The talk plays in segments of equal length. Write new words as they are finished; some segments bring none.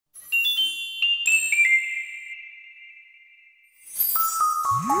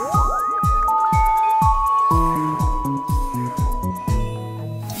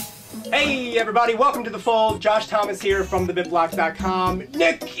Hey everybody, welcome to the fold. Josh Thomas here from TheBitBlock.com.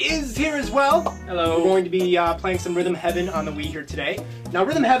 Nick is here as well. Hello. We're going to be playing some Rhythm Heaven on the Wii here today. Now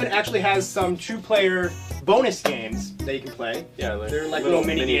Rhythm Heaven actually has some two-player bonus games that you can play. Yeah, they're like little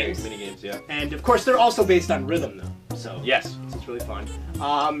mini games. Mini games, yeah. And of course they're also based on rhythm though. So yes, it's really fun.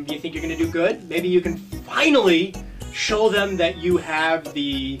 Do you think you're going to do good? Maybe you can finally show them that you have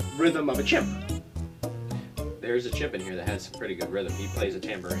the rhythm of a chimp. There's a chimp in here that has some pretty good rhythm. He plays a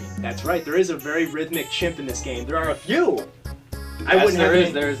tambourine. That's right. There is a very rhythmic chimp in this game. There are a few.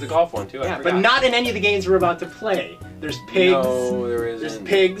 Yes, there's the golf one too. Yeah, but not in any of the games we're about to play. There's pigs. No, there isn't. There's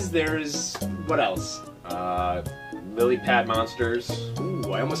pigs. There's what else? Lily pad monsters.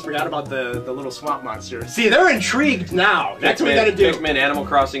 Ooh, I almost forgot about the little swamp monster. See, they're intrigued now. That's what we gotta do. Pikmin Animal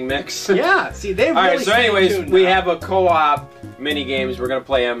Crossing mix. Yeah. See, they've All really right. So, anyways, we now. have a co-op mini games. We're gonna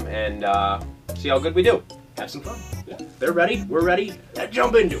play them and see how good we do. Have some fun. Yeah. They're ready. We're ready. Let's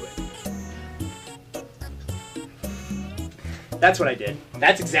jump into it. That's what I did.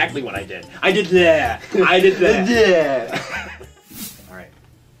 That's exactly what I did. I did that. I did that. All right.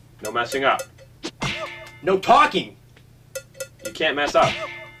 No messing up. No talking. You can't mess up.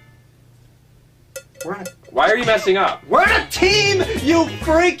 Why are you messing up? We're a team, you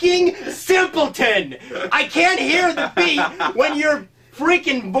freaking simpleton! I can't hear the beat when your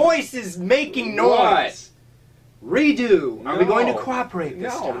freaking voice is making noise. What? Redo. Are we going to cooperate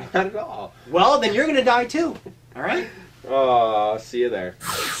this time? No, not at all. Well, then you're going to die too. All right? Oh, see you there.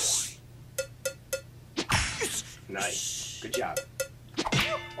 Nice. Good job.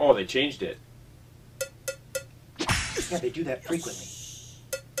 Oh, they changed it. Yeah, they do that frequently.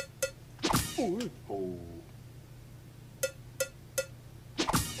 Oh.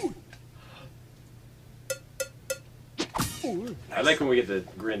 Nice. I like when we get the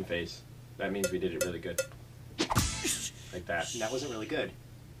grin face. That means we did it really good. Like that. And that wasn't really good.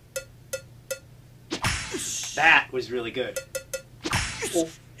 That was really good. Oh.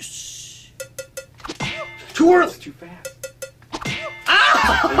 Too early. Too fast.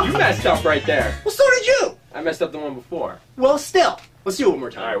 Ah! Well, you messed up right there. Well, so did you. I messed up the one before. Well, still. Let's do it one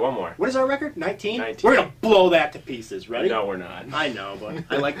more time. All right, one more. What is our record? 19? 19. We're going to blow that to pieces. Ready? No, we're not. I know, but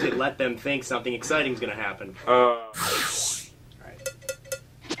I like to let them think something exciting is going to happen. All right.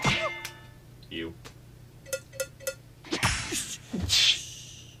 You.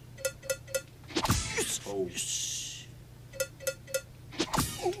 Oh.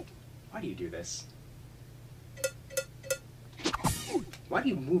 Why do you do this? Why do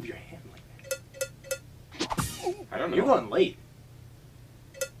you move your hand like that? I don't know. You're going late.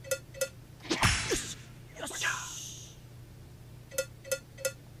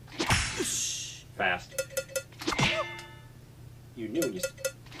 Fast. You knew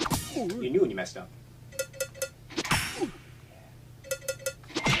when you messed up.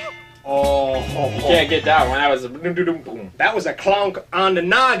 Oh, you can't get that one. That was a boom. That was a clunk on the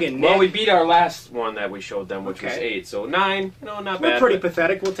noggin, Nick. Well, we beat our last one that we showed them, which was 8. So 9, no, not bad. We're pretty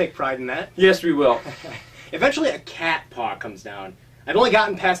pathetic. We'll take pride in that. Yes, we will. Eventually, a cat paw comes down. I've only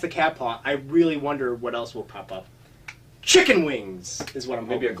gotten past the cat paw. I really wonder what else will pop up. Chicken wings is what I'm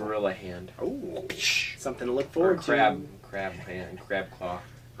hoping. Maybe a gorilla hand. Oh, something to look forward to. Crab hand, crab claw.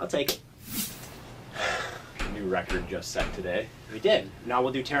 I'll take it. New record just set today. We did. Now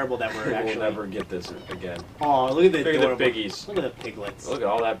we'll do terrible that we're actually... We'll never get this again. Oh, look at the piggies. Look at the piglets. Look at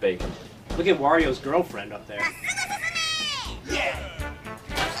all that bacon. Look at Wario's girlfriend up there. Yeah.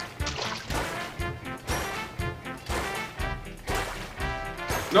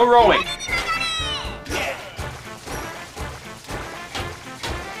 No rowing.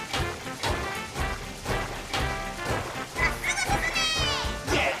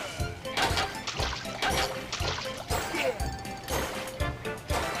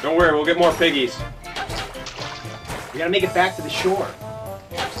 Don't worry, we'll get more piggies. We gotta make it back to the shore.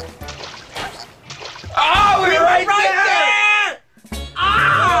 Oh, we're right there!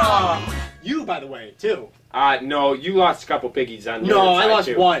 Ah! You, by the way, too. No, you lost a couple piggies on your No, side, I lost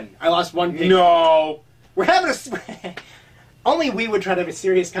too. one. I lost one pig. No! We're having a... Only we would try to have a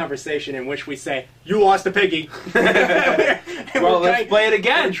serious conversation in which we say, you lost a piggy. Well, let's play it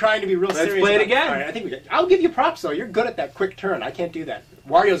again. We're trying to be real serious. Let's play it again. All right, I think I'll give you props, though. You're good at that quick turn. I can't do that.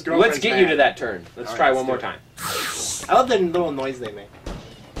 Wario's girlfriend. Let's get you to that turn. Let's try one more time. I love the little noise they make.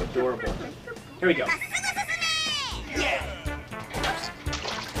 Adorable. Here we go.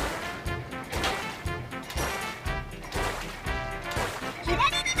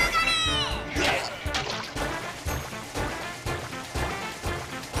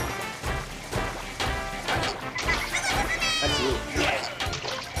 That's you.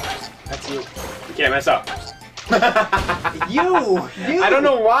 Can't mess up. You. I don't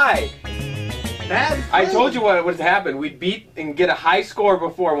know why. Bad. I told you what would happen. We'd beat and get a high score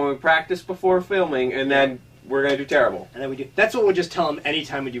before when we practiced before filming, and then we're gonna do terrible. And then we do. That's what we'll just tell them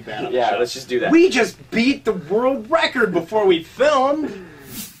anytime we do bad. On the show. Let's just do that. We just beat the world record before we filmed.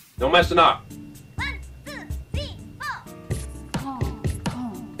 No messing up. 1, 2, 3, 4.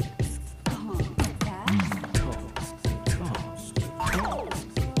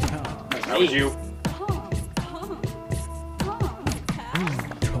 That was you.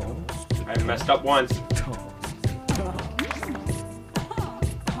 I messed up once.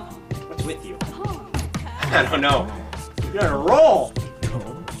 What's with you? I don't know. You're on a roll.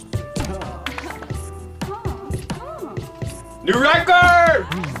 New record!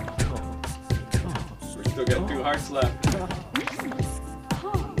 We're still got 2 hearts left.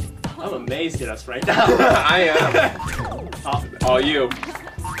 I'm amazed at us right now. I am. Oh, you.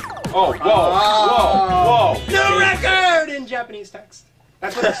 Oh, whoa. New record in Japanese text.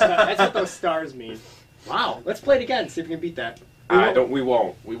 That's what those stars mean. Wow. Let's play it again. See if we can beat that. We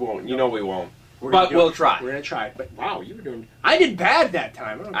won't. You know we won't. But we'll try. We're gonna try. But wow, you were doing. I did bad that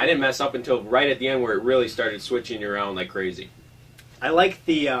time. I didn't mess up until right at the end where it really started switching around like crazy. I like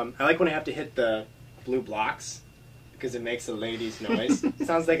the. I like when I have to hit the blue blocks because it makes a lady's noise.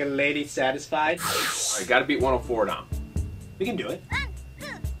 Sounds like a lady satisfied. All right, gotta beat 104 now. We can do it. 1, 2,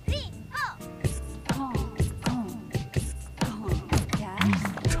 3, 4.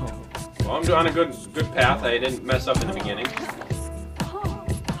 Well, I'm on a good path. I didn't mess up in the beginning.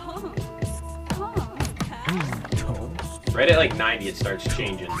 Right at like 90, it starts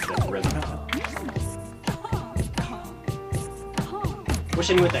changing the rhythm. Wish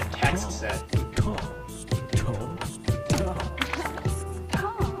I knew what that text said.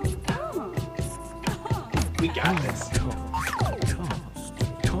 We got this.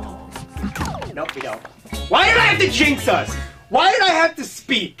 Nope, we don't. Why did I have to jinx us? Why did I have to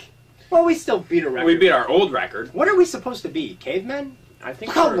speak? Well, we still beat a record. We beat our old record. What are we supposed to be? Cavemen? I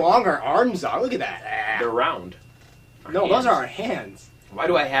think Look how long our arms are. Look at that. They're round. No, those are our hands. Why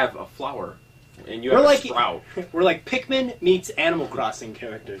do I have a flower and you have a sprout? We're like Pikmin meets Animal Crossing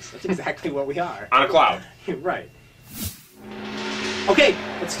characters. That's exactly what we are. On a cloud. Right. Okay,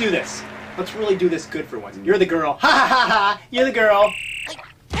 let's do this. Let's really do this good for once. You're the girl. Ha ha ha ha! You're the girl.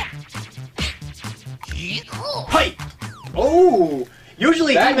 Hi! Oh!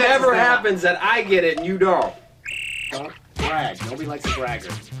 Usually That he messes never up. happens that I get it and you don't. Don't brag. Nobody likes a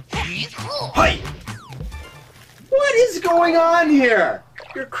bragger. Hi! What is going on here?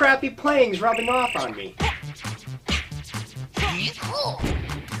 Your crappy playing's rubbing off on me.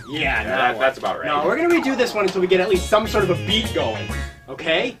 Yeah, that's about right. No, we're gonna redo this one until we get at least some sort of a beat going.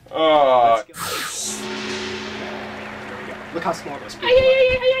 Okay? Let's go. There we go. Look how small those people are.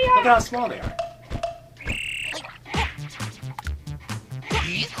 Look at how small they are.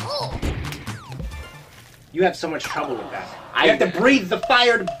 You have so much trouble with that. I have to breathe the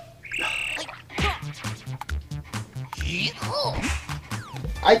fire to...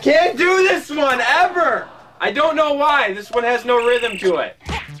 I can't do this one ever! I don't know why. This one has no rhythm to it.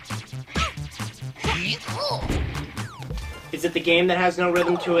 Is it the game that has no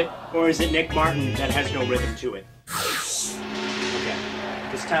rhythm to it, or is it Nick Martin that has no rhythm to it? Okay.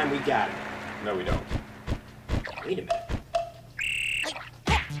 This time we got it. No, we don't. Wait a minute.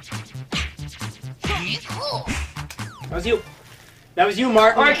 That was you. That was you,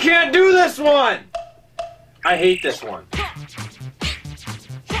 Martin. I can't do this one! I hate this one.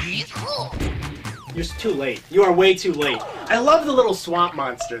 You're too late. You are way too late. I love the little swamp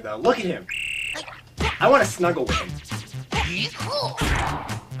monster, though. Look at him. I want to snuggle with him.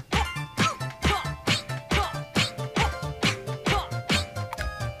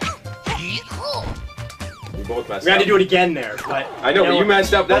 We both messed up. We had to do it again there, but... I know, but you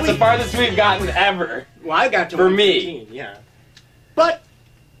messed up. That's the farthest we've gotten ever. Well, I got to For 115, me. yeah. But...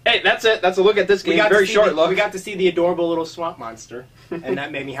 Hey, that's it. That's a look at this game. Very short look. We got to see the adorable little swamp monster, and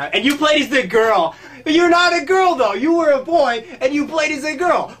that made me happy. And you played as the girl. You're not a girl, though. You were a boy, and you played as a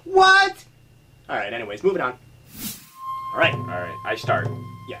girl. What? All right. Anyways, moving on. All right. All right. I start.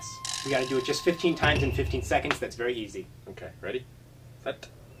 Yes. We got to do it just 15 times in 15 seconds. That's very easy. Okay. Ready? Set.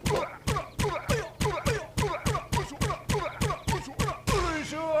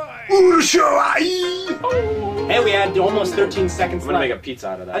 Hey, we had almost 13 seconds I'm gonna left. make a pizza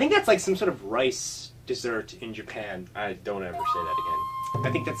out of that. I think that's like some sort of rice dessert in Japan. I don't ever say that again.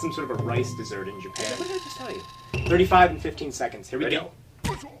 I think that's some sort of a rice dessert in Japan. What did I just tell you? 35 and 15 seconds. Here we Ready? go.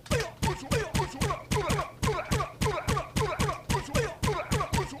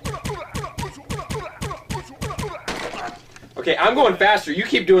 Okay, I'm going faster. You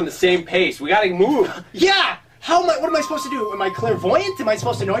keep doing the same pace. We gotta move. Yeah! What am I supposed to do? Am I clairvoyant? Am I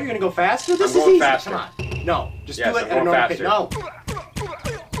supposed to know you're gonna go faster? This I'm is going easy. faster. Come on. No. Just Yes, do it I'm at a going normal pace. faster.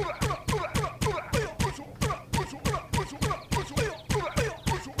 No.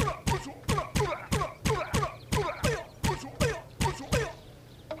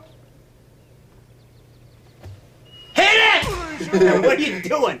 Hit it! What are you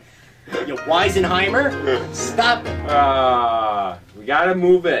doing? You Weisenheimer? Stop it. We gotta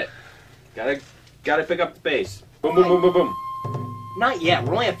move it. Gotta pick up the pace. Boom, boom, boom, boom, boom. Not yet.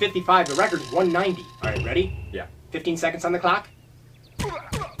 We're only at 55. The record's 190. All right, ready? Yeah. 15 seconds on the clock.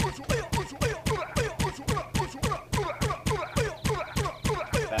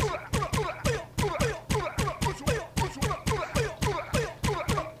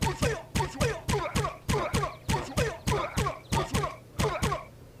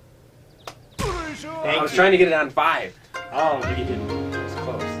 I was trying to get it on 5. Oh, but you didn't. It's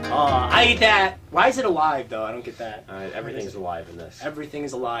close. I ate that. Why is it alive, though? I don't get that. Everything's alive in this. Everything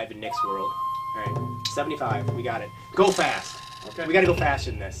is alive in Nick's world. All right, 75. We got it. Go fast. Okay. We got to go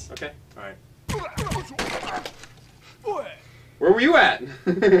faster than this. Okay. All right. Where were you at?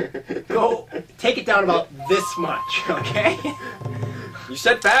 Go. Take it down about this much, okay? You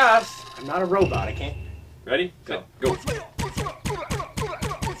said fast. I'm not a robot. I can't. Ready? Go. Go.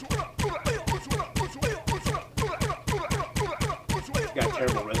 Got a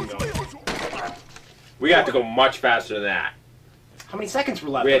terrible rhythm going. We have to go much faster than that. How many seconds were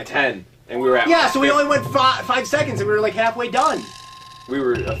left? We on had the clock? 10, and we were at. Yeah, so we 50. only went 5 seconds, and we were like halfway done. We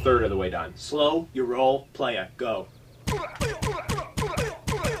were a third of the way done. Slow your roll, playa, go.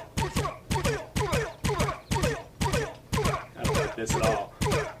 I don't like this at all.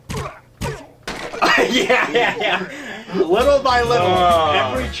 yeah. Little by little, Oh.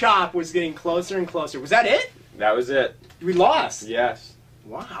 every chop was getting closer and closer. Was that it? That was it. We lost. Yes.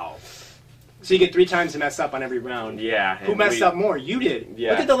 Wow. So you get 3 times to mess up on every round. Yeah. Who and messed up more? You did.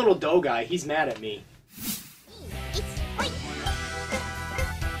 Yeah. Look at the little dough guy. He's mad at me.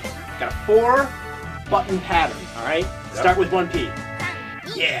 Got a 4-button pattern, alright? Yep. Start with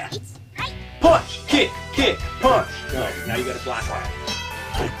 1P. Yeah. Punch, kick, punch. Go. Now you gotta block that.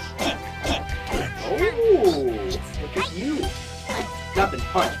 Oh, look at you. Nothing.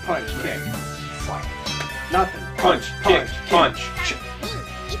 Punch, kick. Nothing. Punch, kick, punch.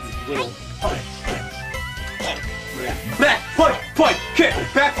 Little punch. Yeah. Back, punch, kick,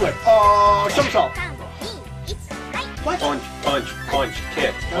 backflip. Oh, somersault. What? Punch,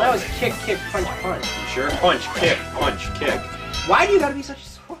 kick. No, that was kick, punch. You sure? Punch, kick. Why do you gotta be such a